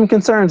 I have some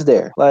concerns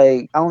there.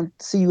 I don't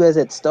see you as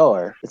that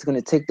star. It's going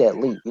to take that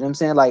leap. You know what I'm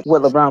saying?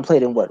 What LeBron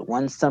played in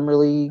 1 summer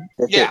league?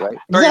 That's it, right?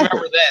 But Exactly.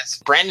 remember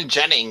this. Brandon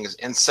Jennings,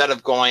 instead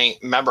of going,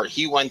 remember,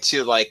 he went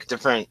to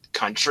different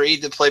country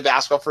to play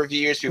basketball for a few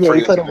years before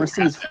he played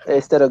overseas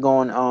instead of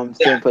going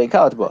playing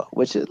college ball,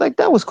 which is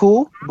that was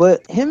cool.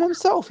 But him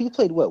himself, he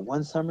played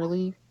 1 summer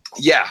league?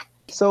 Yeah.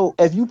 So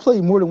if you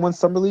play more than 1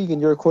 summer league and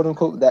you're quote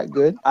unquote that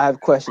good, I have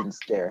questions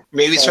there.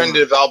 Maybe he's trying to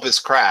develop his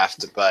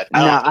craft, but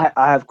I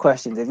have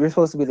questions. If you're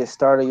supposed to be the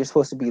starter, you're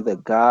supposed to be the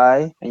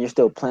guy, and you're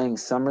still playing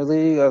summer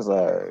league, I was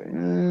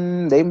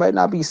like, they might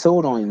not be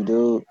sold on you,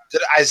 dude.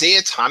 Did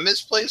Isaiah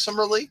Thomas play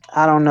summer league?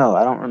 I don't know.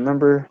 I don't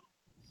remember.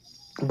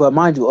 But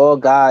mind you, all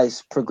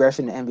guys'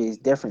 progression in the NBA is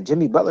different.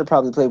 Jimmy Butler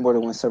probably played more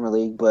than 1 summer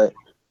league, but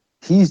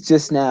he's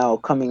just now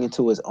coming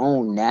into his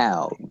own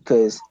now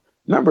because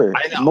remember,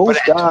 most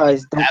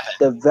guys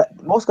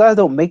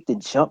don't make the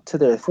jump to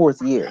their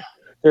 4th year.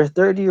 Their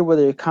 3rd year where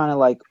they're kind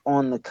of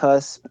on the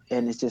cusp,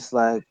 and it's just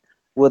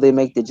will they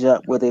make the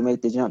jump? Will they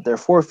make the jump? Their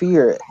 4th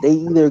year, they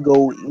either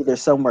go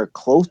somewhere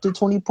close to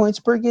 20 points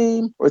per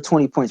game or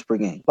 20 points per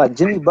game.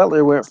 Jimmy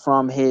Butler went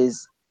from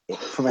his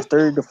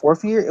 3rd to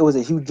 4th year, it was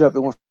a huge jump. It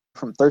went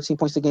from 13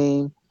 points a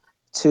game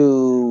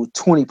to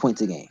 20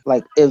 points a game.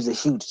 It was a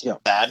huge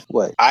jump. Dad,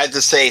 what? I have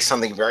to say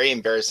something very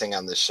embarrassing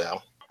on this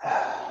show.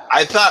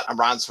 I thought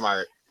Ron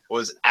Smart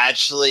was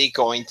actually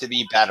going to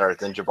be better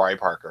than Jabari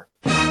Parker.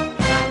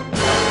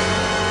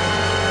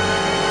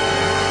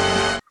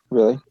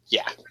 Really?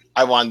 Yeah.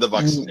 I wanted the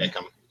Bucks to pick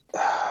him.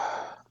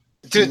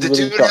 Dude, the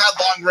dude had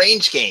long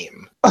range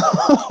game.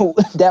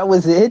 That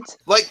was it?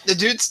 The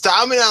dude's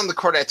dominant on the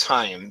court at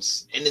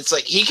times. And it's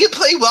he can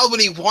play well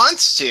when he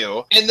wants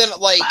to. And then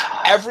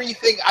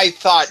everything I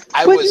thought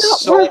I but was not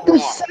so worth wrong.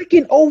 The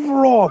 2nd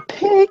overall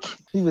pick.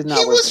 He was not.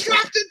 He was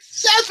drafted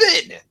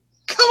 7.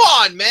 Come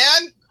on,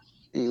 man.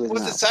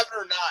 Was it 7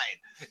 or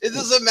 9? It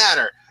doesn't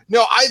matter.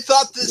 No, I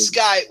thought this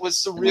guy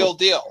was the real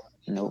deal.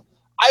 Nope.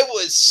 I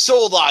was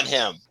sold on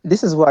him.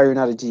 This is why you're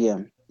not a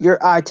GM. Your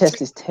eye test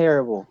is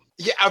terrible.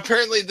 Yeah,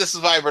 apparently this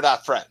is why we're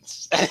not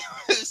friends.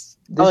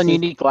 And you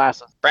need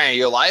glasses. Brandon,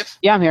 you alive?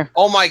 Yeah, I'm here.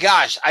 Oh my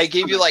gosh, I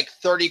gave you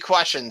 30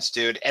 questions,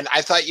 dude. And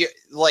I thought you,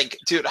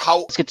 dude, how...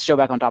 Let's get the show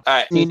back on top. All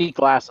right. You need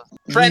glasses.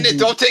 Brandon,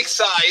 don't take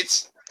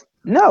sides.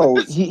 No,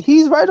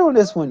 he's right on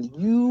this one.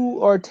 You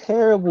are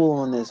terrible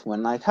on this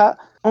one. How?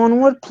 On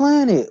what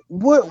planet?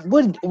 What?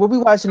 Were we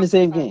watching the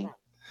same game?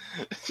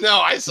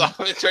 No, I saw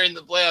him during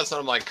the playoffs, and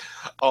I'm like,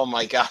 oh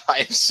my god,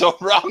 I'm so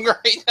wrong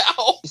right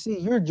now. You see,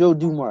 you're Joe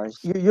Dumars.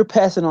 You're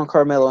passing on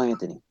Carmelo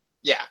Anthony.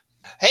 Yeah.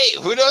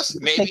 Hey, who knows?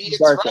 Maybe it's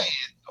right.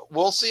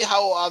 We'll see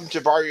how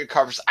Jabari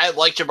recovers. I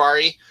like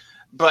Jabari,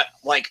 but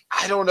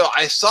I don't know.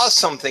 I saw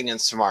something in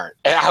Smart,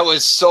 and I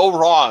was so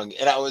wrong,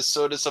 and I was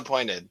so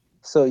disappointed.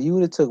 So you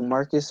would have took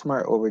Marcus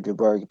Smart over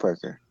Jabari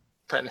Parker?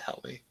 Brandon,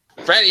 help me.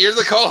 Brandon, you're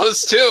the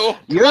co-host too.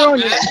 You're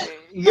on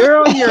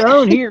your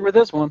own here with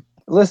this one.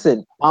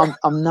 Listen, I'm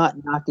not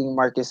knocking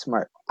Marcus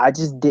Smart. I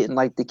just didn't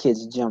like the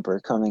kid's jumper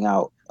coming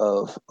out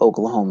of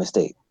Oklahoma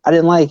State. I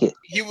didn't like it.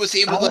 He was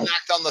able to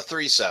knock down the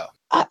 3-so.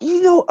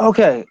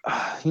 Okay.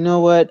 You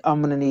know what?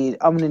 I'm gonna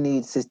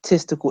need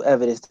statistical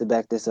evidence to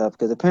back this up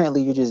because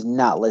apparently you're just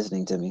not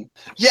listening to me.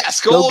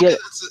 Yes, go look at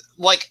this.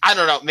 Like, I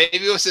don't know,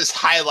 maybe it was his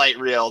highlight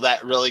reel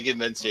that really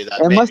convinced you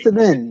that. It must have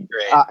been.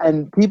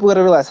 And people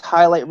gotta realize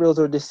highlight reels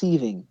are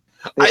deceiving.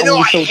 I know.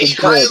 I hate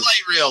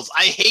highlight reels.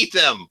 I hate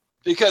them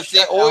because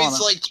they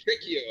always like trick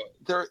you.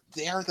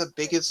 They are the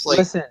biggest like.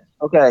 Listen,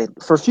 okay.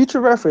 For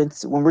future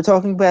reference, when we're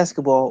talking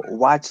basketball,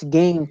 watch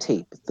game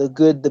tape. The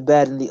good, the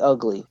bad, and the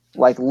ugly.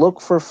 Like,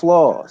 look for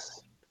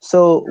flaws.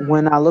 So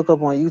when I look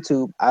up on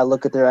YouTube, I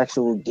look at their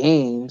actual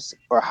games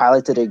or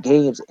highlights of their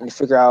games and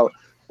figure out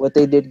what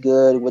they did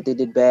good, what they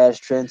did bad,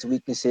 strengths,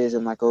 weaknesses.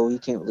 I'm like, oh, he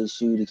can't really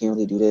shoot. He can't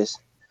really do this.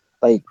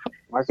 Like,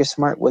 Marcus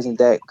Smart wasn't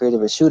that great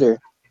of a shooter.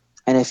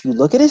 And if you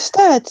look at his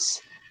stats,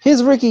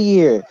 his rookie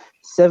year,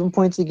 7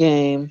 points a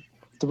game,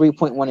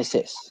 3.1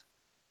 assists,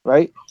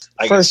 right?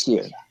 First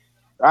year.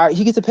 All right,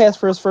 he gets a pass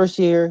for his first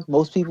year.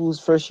 Most people's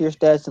first year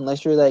stats,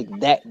 unless you're like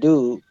that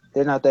dude,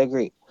 they're not that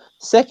great.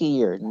 Second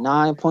year,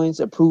 9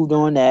 points, approved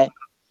on that.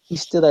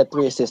 He's still at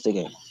 3 assists a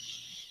game,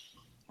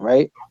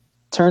 right?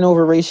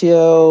 Turnover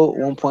ratio,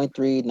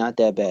 1.3, not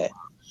that bad.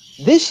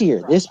 This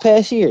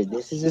past year,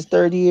 this is his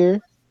third year,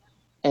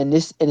 and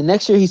the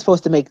next year he's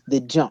supposed to make the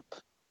jump,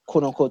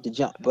 quote unquote, the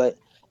jump. But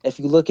if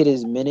you look at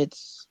his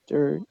minutes,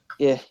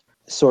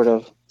 sort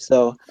of.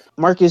 So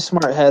Marcus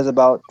Smart has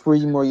about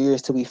 3 more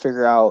years till we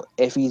figure out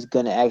if he's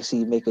gonna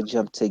actually make a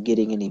jump to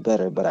getting any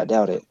better, but I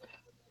doubt it.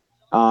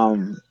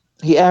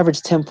 He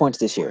averaged 10 points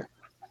this year,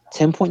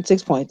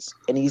 10.6 points,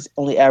 and he's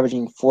only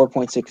averaging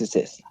 4.6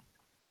 assists.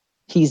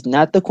 He's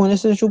not the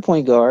quintessential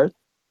point guard.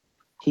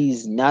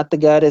 He's not the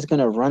guy that's going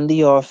to run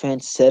the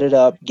offense, set it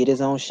up, get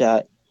his own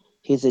shot.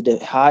 He's a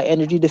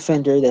high-energy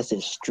defender that's a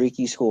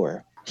streaky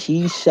scorer.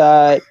 He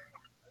shot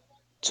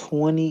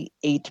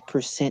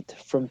 28%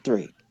 from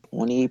 3.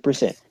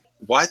 28%.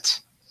 What?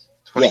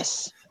 20?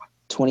 Yes,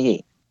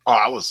 28. Oh,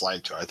 I was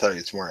lied to. I thought he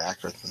was more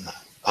accurate than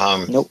that.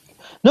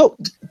 Nope.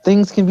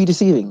 Things can be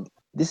deceiving.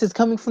 This is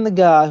coming from the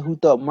guy who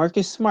thought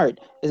Marcus Smart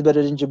is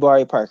better than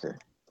Jabari Parker.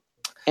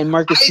 And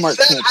Marcus Smart.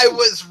 I said I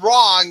was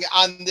wrong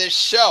on this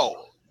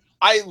show.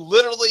 I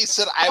literally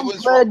said I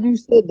was wrong. I'm glad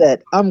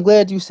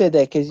you said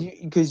that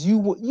because you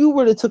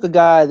would have took a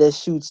guy that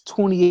shoots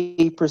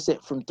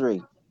 28% from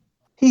 3.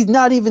 He's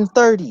not even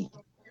 30.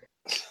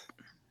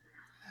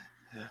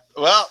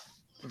 Well,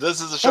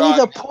 this is a shock. And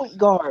he's a point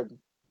guard.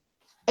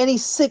 And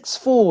he's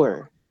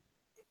 6'4".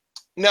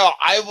 No,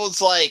 I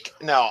was like,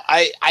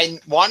 I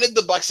wanted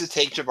the Bucks to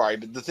take Jabari,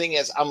 but the thing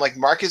is, I'm like,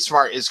 Marcus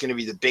Smart is going to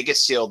be the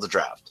biggest steal of the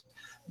draft.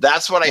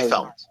 That's what I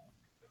felt.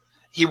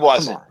 He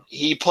wasn't.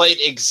 He played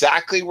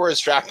exactly where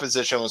his draft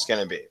position was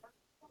going to be.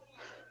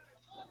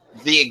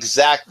 The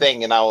exact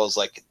thing, and I was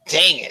like,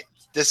 dang it.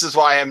 This is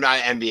why I'm not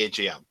NBA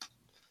GM.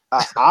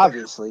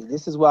 Obviously,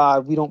 this is why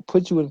we don't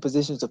put you in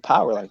positions of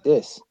power like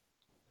this.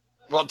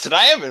 Well,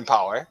 tonight I'm in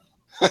power.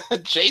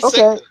 Jason.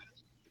 Okay.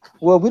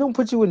 Well, we don't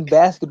put you in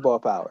basketball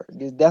power.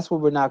 That's what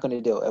we're not going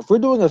to do. If we're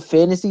doing a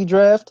fantasy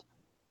draft,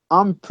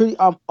 I'm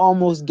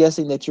almost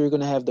guessing that you're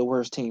going to have the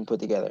worst team put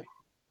together.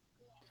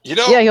 You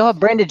know? Yeah, you'll have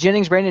Brandon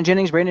Jennings, LeBron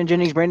James, Brandon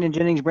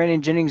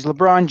Jennings.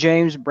 LeBron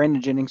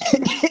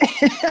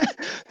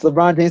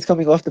James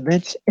coming off the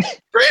bench.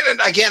 Brandon,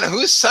 again,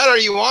 whose side are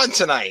you on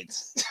tonight?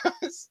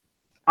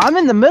 I'm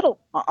in the middle.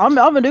 I'm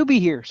a newbie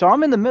here, so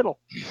I'm in the middle.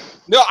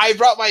 No, I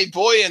brought my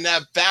boy in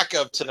that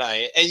backup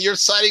tonight, and you're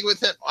siding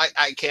with him?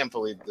 I can't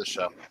believe this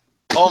show.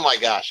 Oh, my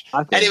gosh.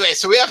 Anyway,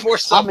 so we have more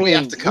stuff we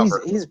have to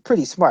cover. He's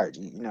pretty smart,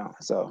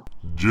 so.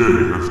 Jay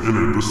has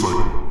entered the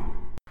cycle.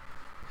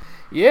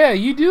 Yeah,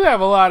 you do have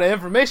a lot of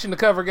information to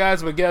cover,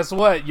 guys, but guess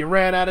what? You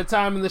ran out of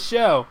time in the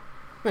show.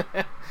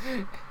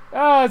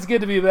 It's good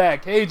to be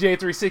back. Hey,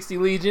 J360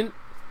 Legion.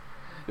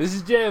 This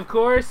is Jay, of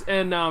course,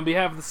 and on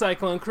behalf of the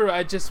Cyclone crew,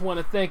 I just want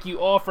to thank you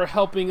all for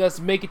helping us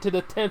make it to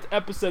the 10th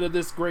episode of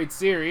this great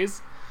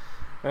series.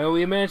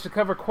 We managed to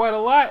cover quite a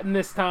lot in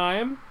this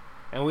time,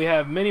 and we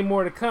have many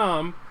more to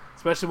come,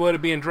 especially with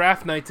it being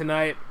draft night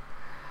tonight.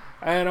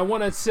 And I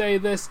want to say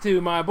this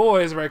to my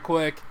boys right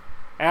quick.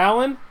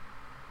 Alan,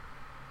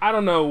 I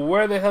don't know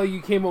where the hell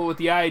you came up with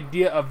the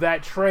idea of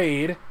that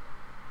trade.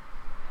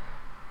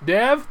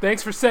 Dev,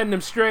 thanks for setting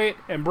him straight.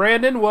 And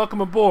Brandon, welcome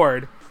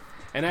aboard.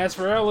 And as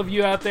for all of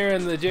you out there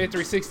in the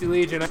J360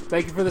 Legion,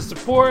 thank you for the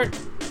support.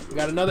 We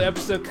got another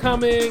episode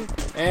coming.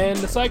 And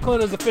the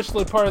Cyclone is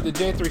officially part of the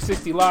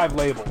J360 Live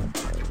label.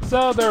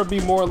 So there will be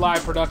more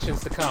live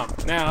productions to come.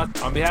 Now,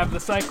 on behalf of the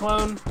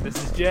Cyclone, this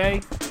is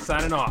Jay,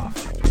 signing off.